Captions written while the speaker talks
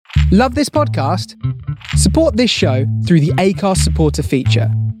Love this podcast? Support this show through the Acast supporter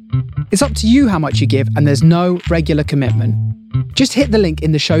feature. It's up to you how much you give, and there's no regular commitment. Just hit the link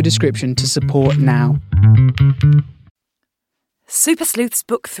in the show description to support now. Super Sleuths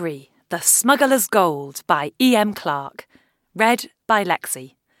Book 3, The Smuggler's Gold by E.M. Clark. Read by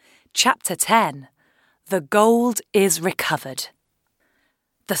Lexi. Chapter 10, The Gold is Recovered.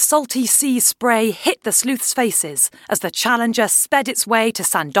 The salty sea spray hit the sleuths' faces as the Challenger sped its way to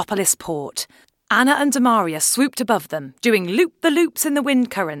Sandopolis port. Anna and Demaria swooped above them, doing loop-the-loops in the wind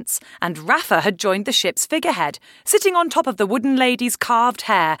currents, and Rafa had joined the ship's figurehead, sitting on top of the wooden lady's carved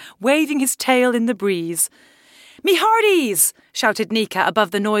hair, waving his tail in the breeze. "Me hearties!" shouted Nika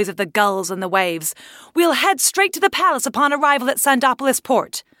above the noise of the gulls and the waves. "We'll head straight to the palace upon arrival at Sandopolis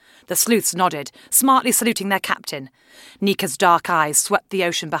port." The sleuths nodded, smartly saluting their captain. Nika's dark eyes swept the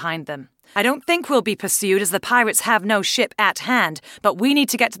ocean behind them. "I don't think we'll be pursued as the pirates have no ship at hand, but we need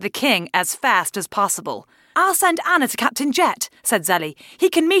to get to the king as fast as possible." "I'll send Anna to Captain Jet," said Zelly. "He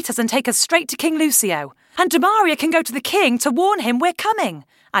can meet us and take us straight to King Lucio. And Demaria can go to the king to warn him we're coming,"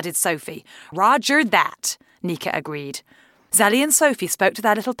 added Sophie. "Roger that," Nika agreed. Zelly and Sophie spoke to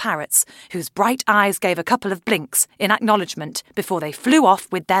their little parrots, whose bright eyes gave a couple of blinks in acknowledgement before they flew off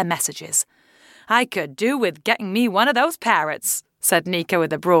with their messages. "I could do with getting me one of those parrots," said Nika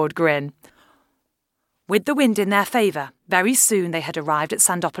with a broad grin. With the wind in their favour, very soon they had arrived at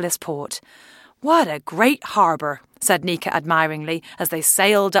Sandopolis port. "What a great harbour," said Nika admiringly as they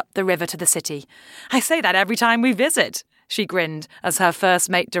sailed up the river to the city. "I say that every time we visit," she grinned as her first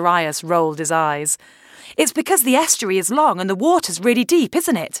mate Darius rolled his eyes. "It's because the estuary is long and the water's really deep,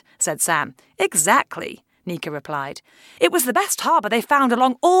 isn't it?" said Sam. "Exactly," Nika replied. "It was the best harbour they found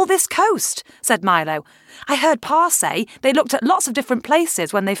along all this coast," said Milo. "I heard Pa say they looked at lots of different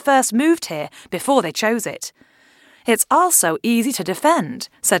places when they first moved here before they chose it." "It's also easy to defend,"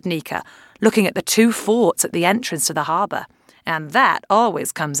 said Nika, looking at the 2 forts at the entrance to the harbour. "And that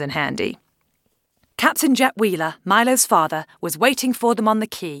always comes in handy." Captain Jet Wheeler, Milo's father, was waiting for them on the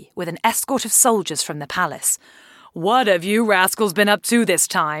quay with an escort of soldiers from the palace. "What have you rascals been up to this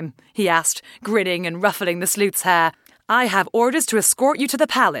time?" he asked, grinning and ruffling the sleuth's hair. "I have orders to escort you to the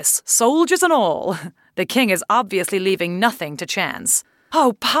palace, soldiers and all. The king is obviously leaving nothing to chance."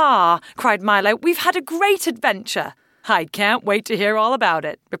 "Oh, Pa!" cried Milo. "We've had a great adventure." "I can't wait to hear all about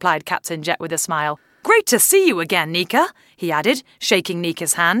it," replied Captain Jet with a smile. "Great to see you again, Nika," he added, shaking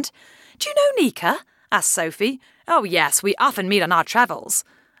Nika's hand. "Do you know Nika?" asked Sophie. "Oh, yes, we often meet on our travels."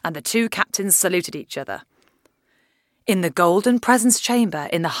 And the 2 captains saluted each other. In the golden presence chamber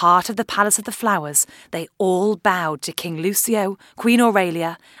in the heart of the Palace of the Flowers, they all bowed to King Lucio, Queen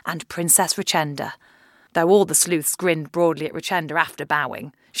Aurelia, and Princess Richenda. Though all the sleuths grinned broadly at Richenda after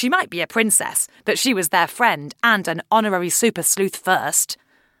bowing. She might be a princess, but she was their friend and an honorary super sleuth first.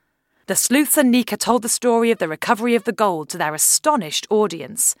 The sleuths and Nika told the story of the recovery of the gold to their astonished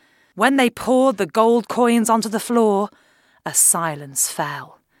audience. When they poured the gold coins onto the floor, a silence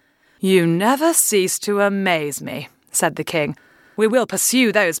fell. "You never cease to amaze me," said the king. "We will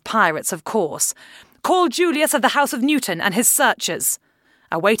pursue those pirates, of course. Call Julius of the House of Newton and his searchers."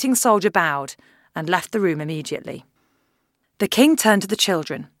 A waiting soldier bowed and left the room immediately. The king turned to the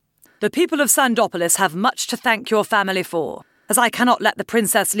children. "The people of Sandopolis have much to thank your family for. As I cannot let the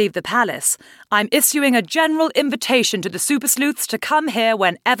princess leave the palace, I'm issuing a general invitation to the super sleuths to come here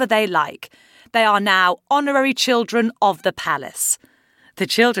whenever they like. They are now honorary children of the palace." The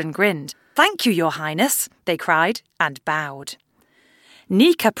children grinned. "Thank you, Your Highness," they cried, and bowed.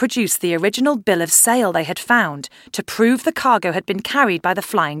 Nika produced the original bill of sale they had found to prove the cargo had been carried by the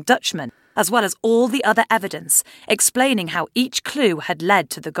Flying Dutchman, as well as all the other evidence, explaining how each clue had led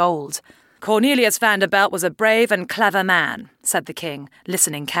to the gold. "Cornelius Vanderbilt was a brave and clever man," said the king,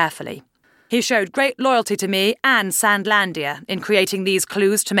 listening carefully. "He showed great loyalty to me and Sandlandia in creating these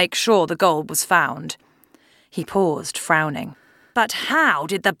clues to make sure the gold was found." He paused, frowning. "But how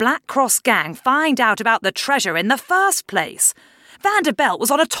did the Black Cross gang find out about the treasure in the first place? Vanderbilt was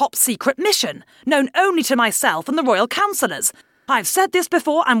on a top-secret mission, known only to myself and the royal councillors. I've said this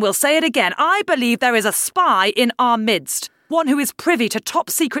before and will say it again. I believe there is a spy in our midst. One who is privy to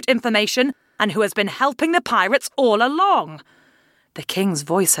top-secret information and who has been helping the pirates all along." The king's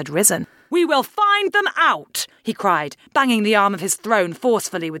voice had risen. "We will find them out," he cried, banging the arm of his throne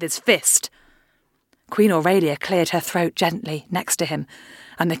forcefully with his fist. Queen Aurelia cleared her throat gently next to him,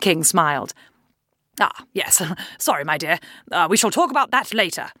 and the king smiled. "Ah, yes, sorry, my dear. We shall talk about that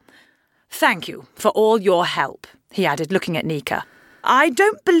later. Thank you for all your help," he added, looking at Nika. "I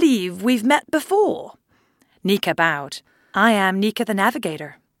don't believe we've met before." Nika bowed. "I am Nika the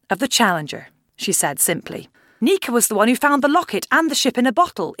Navigator, of the Challenger," she said simply. Nika was the one who found the locket and the ship in a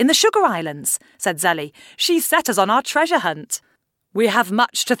bottle in the Sugar Islands, said Zelly. She set us on our treasure hunt. We have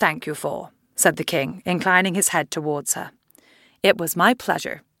much to thank you for, said the king, inclining his head towards her. It was my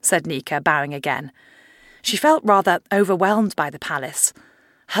pleasure, said Nika, bowing again. She felt rather overwhelmed by the palace.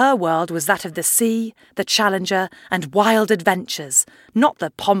 Her world was that of the sea, the challenger, and wild adventures, not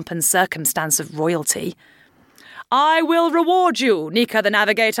the pomp and circumstance of royalty. I will reward you, Nika the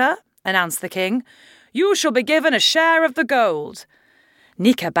Navigator, announced the king. You shall be given a share of the gold.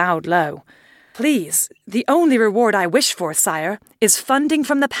 Nika bowed low. Please, the only reward I wish for, sire, is funding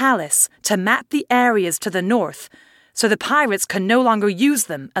from the palace to map the areas to the north, so the pirates can no longer use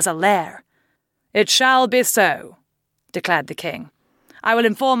them as a lair. It shall be so, declared the king. I will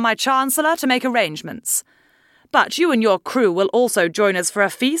inform my chancellor to make arrangements. But you and your crew will also join us for a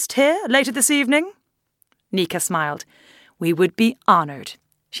feast here later this evening? Nika smiled. We would be honoured,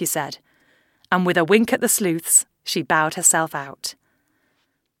 she said. And with a wink at the sleuths, she bowed herself out.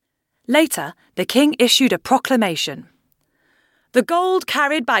 Later, the king issued a proclamation. The gold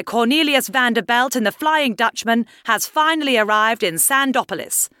carried by Cornelius Vanderbilt in the Flying Dutchman has finally arrived in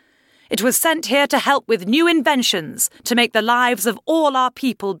Sandopolis. It was sent here to help with new inventions to make the lives of all our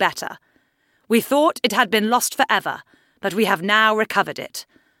people better. We thought it had been lost forever, but we have now recovered it.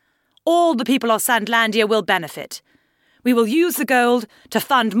 All the people of Sandlandia will benefit. We will use the gold to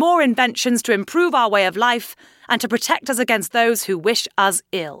fund more inventions to improve our way of life and to protect us against those who wish us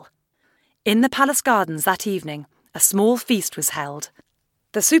ill. In the palace gardens that evening, a small feast was held.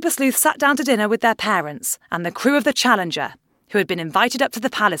 The super sleuths sat down to dinner with their parents and the crew of the Challenger, who had been invited up to the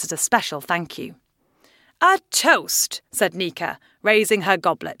palace as a special thank you. A toast, said Nika, raising her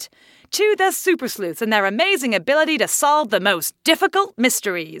goblet, to the super sleuths and their amazing ability to solve the most difficult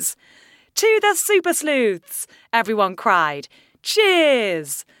mysteries. To the super sleuths, everyone cried.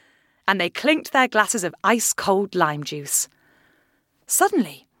 Cheers! And they clinked their glasses of ice-cold lime juice.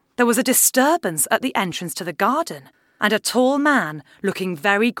 Suddenly, there was a disturbance at the entrance to the garden, and a tall man, looking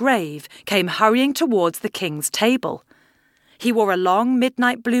very grave, came hurrying towards the king's table. He wore a long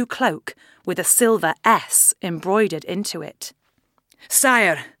midnight blue cloak with a silver S embroidered into it.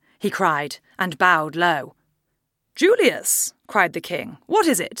 Sire, he cried, and bowed low. Julius, cried the king, what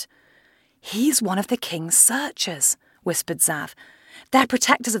is it? He's one of the king's searchers, whispered Zav. They're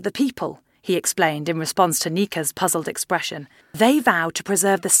protectors of the people, he explained in response to Nika's puzzled expression. They vow to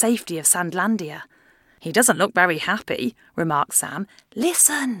preserve the safety of Sandlandia. He doesn't look very happy, remarked Sam.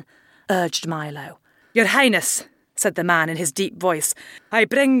 Listen, urged Milo. Your Highness, said the man in his deep voice, I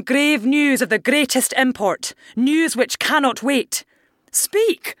bring grave news of the greatest import, news which cannot wait.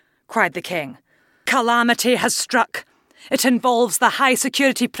 Speak, cried the king. Calamity has struck. It involves the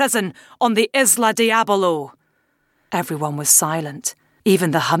high-security prison on the Isla Diabolo. Everyone was silent.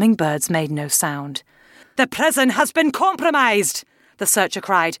 Even the hummingbirds made no sound. The prison has been compromised, the searcher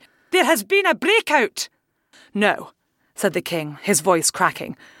cried. There has been a breakout. No, said the king, his voice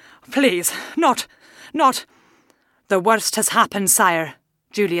cracking. Please, not. The worst has happened, sire,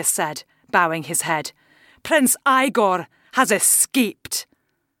 Julius said, bowing his head. Prince Igor has escaped.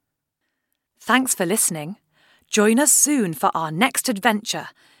 Thanks for listening. Join us soon for our next adventure,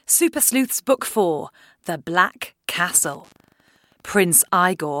 Super Sleuths Book 4, The Black Castle. Prince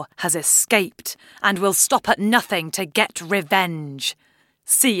Igor has escaped and will stop at nothing to get revenge.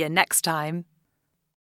 See you next time.